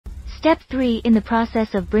Step 3 in the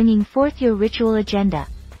process of bringing forth your ritual agenda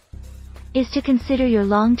is to consider your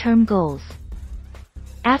long-term goals.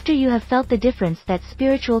 After you have felt the difference that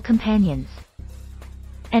spiritual companions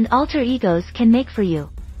and alter egos can make for you,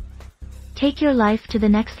 take your life to the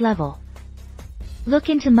next level. Look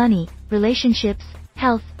into money, relationships,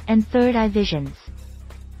 health, and third eye visions.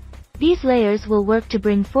 These layers will work to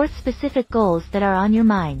bring forth specific goals that are on your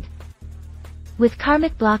mind. With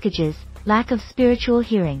karmic blockages, lack of spiritual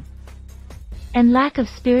hearing, and lack of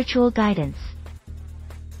spiritual guidance,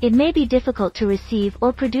 it may be difficult to receive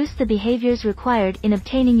or produce the behaviors required in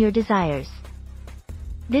obtaining your desires.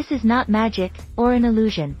 This is not magic, or an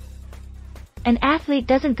illusion. An athlete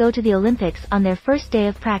doesn't go to the Olympics on their first day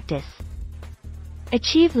of practice.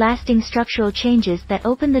 Achieve lasting structural changes that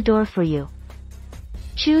open the door for you.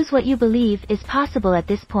 Choose what you believe is possible at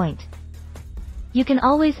this point. You can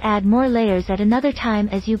always add more layers at another time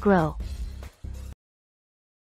as you grow.